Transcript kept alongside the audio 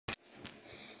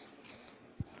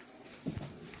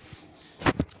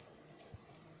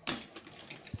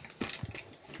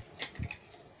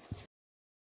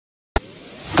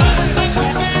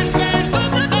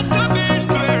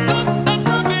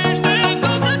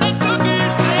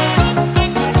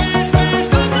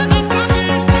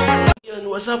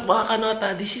What's up mga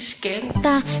kanota? This is Ken.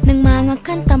 Ng mga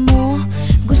kanta mo,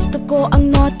 gusto ko ang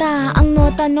nota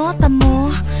mo.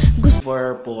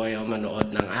 Before po kayo manood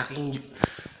ng aking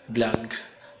vlog,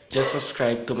 just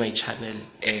subscribe to my channel.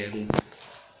 And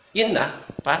yun na,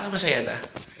 para masaya na.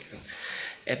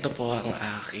 Ito po ang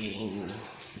aking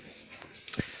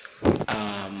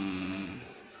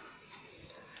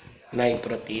night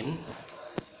routine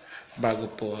bago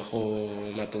po ako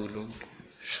matulog.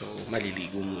 So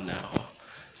maliligo muna ako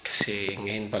kasi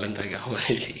ngayon pa lang talaga ako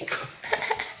maliligo.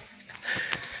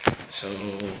 So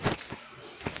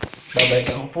babalik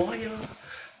ako po kayo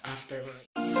after my...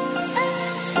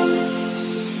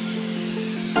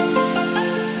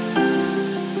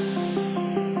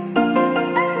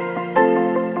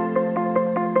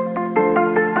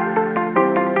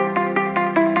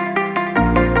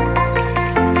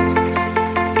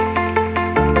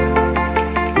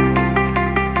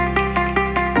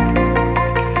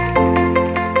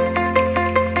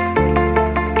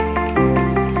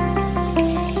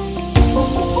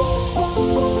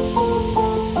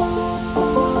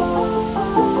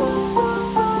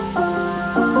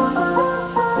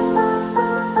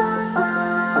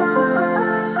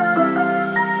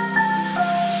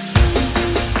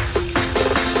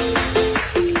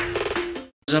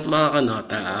 What's up mga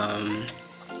kanota?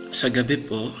 Sa gabi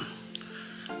po,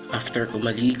 after ko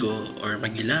maligo or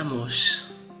maghilamos,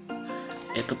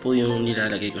 ito po yung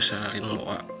nilalagay ko sa aking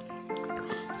mukha.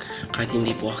 Kahit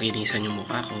hindi po kinisan yung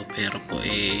mukha ko, pero po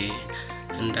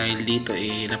dahil dito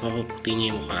napapaputi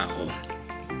niya yung mukha ko.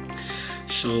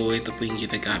 So ito po yung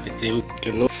ginagamit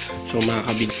ko. So mga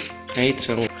kabig, kahit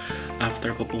sa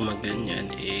after ko po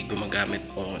magganyan, gumagamit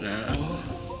po ng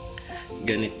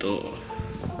ganito.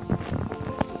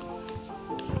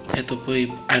 Ito po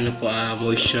yung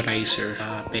moisturizer,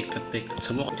 peklat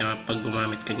sa mukha. Kaya pag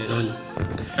gumamit ka nun,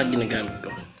 pag ginagamit ko.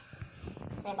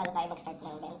 Pero bago tayo mag-start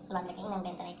maglagay ng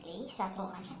bentonite clay sa ating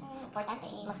mukha siya, importante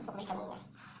magsusuklay ka muna.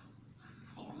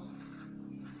 Ayun.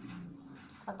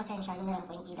 Pagpasensya nyo na lang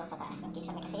po yung ilaw sa taas ng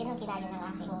kisame kasi yun ang kinaya ng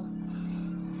aking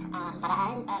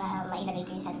paraan para mailagay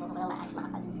ko yung cellphone ko ng maayos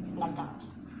makapag-vlog ka.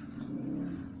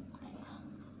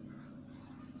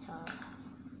 So,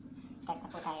 start na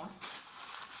po tayo.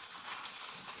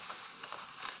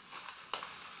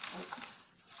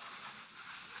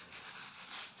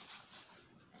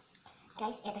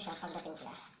 Guys, ito siya pagdating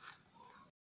sila.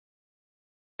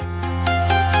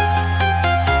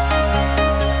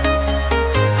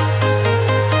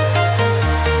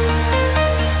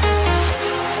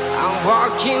 I'm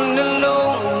walking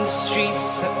alone, the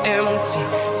streets are empty.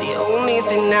 The only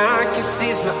thing I can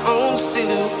see is my own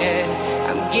silhouette.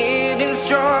 I'm getting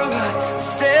stronger,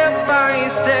 step by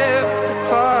step. The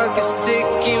clock is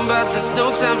ticking, but there's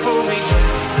no time for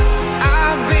regrets.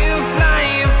 I've been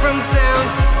flying from town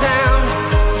to town,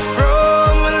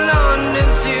 from London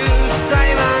to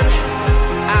Taiwan.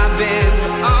 I've been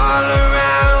all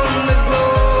around the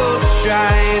globe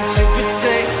trying to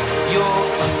protect your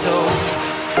soul.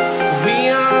 We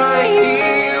are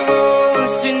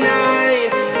heroes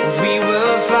tonight. We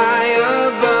will fly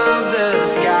above the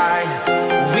sky.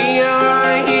 We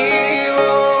are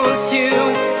heroes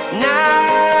tonight.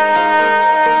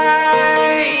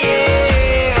 Yeah.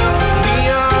 We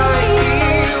are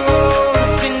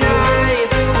heroes tonight.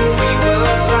 We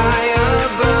will fly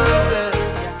above the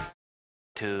sky.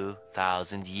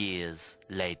 2,000 years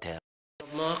later.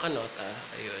 Mga kanota,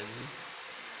 ayun.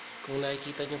 Kung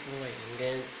nakikita nyo po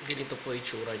ngayon, ganito po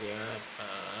itsura niya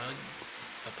pag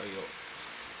patayo.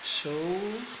 So,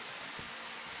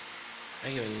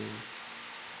 ayun.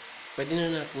 Pwede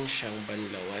na natin siyang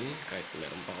banlawan kahit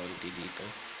meron pa konti dito.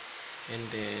 And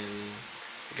then,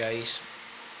 guys,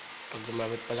 pag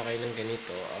gumamit pala kayo ng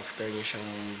ganito, after nyo siyang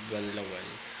banlawan,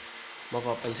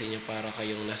 mapapansin nyo para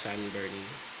kayong na-sunburn.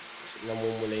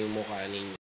 Namumula yung mukha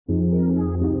ninyo.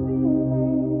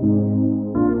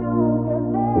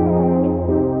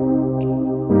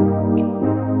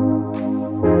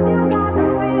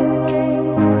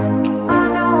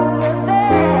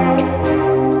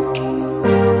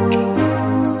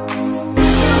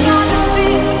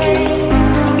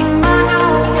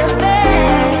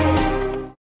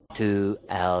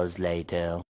 Hours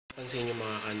later. Pansin nyo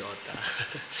mga kanota.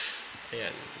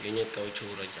 Ayan, ganyan ito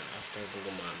itsura niya after mong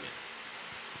gumamit.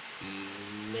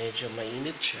 Medyo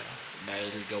mainit siya dahil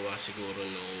gawa siguro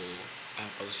ng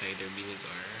apple cider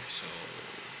vinegar. So,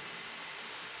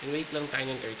 wait lang tayo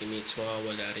ng 30 minutes.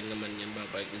 Mawawala rin naman yan.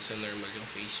 Babalik din sa normal yung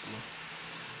face mo.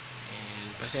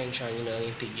 And pasensya nyo na lang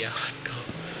yung tigyawat ko.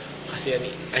 Kasi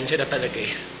andyan na talaga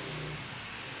eh.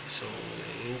 So,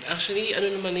 actually, ano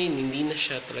naman yun, hindi na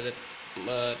siya talaga,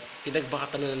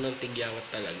 pinagbakatan na ng tigyawat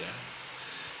talaga.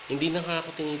 Hindi na nga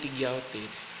ako tinitigyawat eh.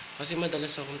 Kasi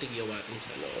madalas akong tigyawatin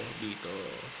sa dito.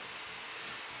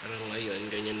 Parang ngayon,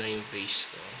 ganyan na yung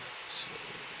face ko. So,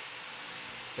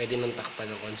 pwede nang takpan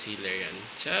ng concealer yan.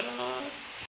 Charot!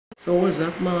 So, what's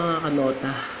up mga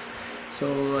kanota?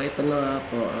 So, ito na nga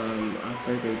po,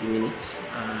 after 30 minutes,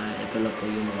 ito na po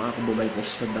yung mga ako bumalik na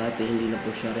siya sa dati, hindi na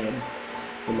po siya red.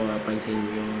 Kung mga pansin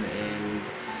nyo, and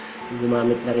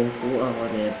gumamit na rin po ako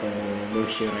na itong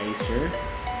moisturizer.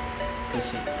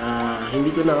 Kasi,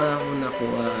 hindi ko na nga ako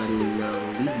nakuha ng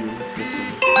video kasi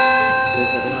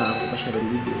kukuha ako pa siya ng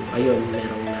video. Ayun,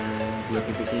 merong na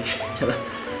notification.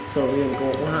 So, yun,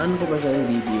 kukuhaan ko pa siya ng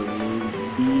video.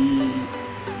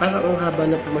 Parang ang haba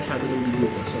na po masyado ng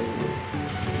video ko. So,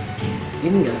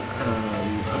 yun nga,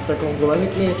 after kong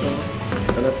gumamit nito,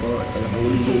 ito na po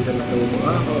uli, ito na po yung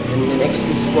mukha ko. And the next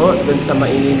is po, dun sa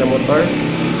maingay na motor.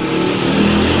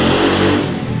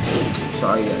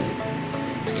 So, ayan.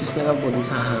 Excuse na lang po dun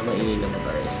sa maingay na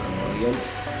motor. So, yun.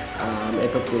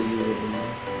 Ito po yung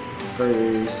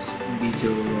first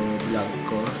video vlog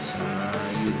ko sa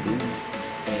YouTube.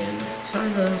 And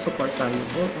sana supportan mo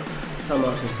po sa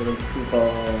mga susunod ko po.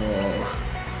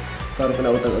 Sorry po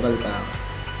na utang-utang pa ako.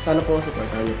 Sana po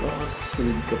supportan niyo po ako.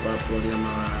 Susunod ko pa po ng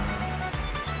mga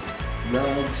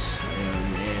vlogs.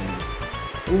 Ayan.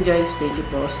 And guys, thank you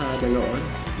po sa nanood.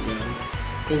 Ayan.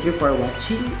 Thank you for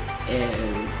watching.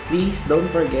 And please don't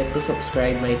forget to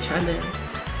subscribe my channel.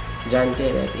 Janji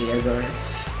at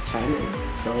Azor's channel.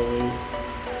 So,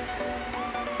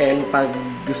 and pag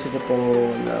gusto niyo po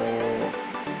ng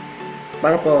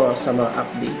para po sa mga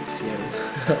updates, yan.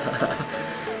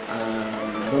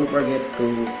 Don't forget to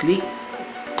click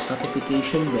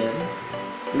notification bell,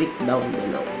 click down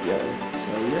below. Yan. So,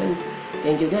 yan.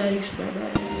 Thank you guys.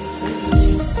 Bye-bye.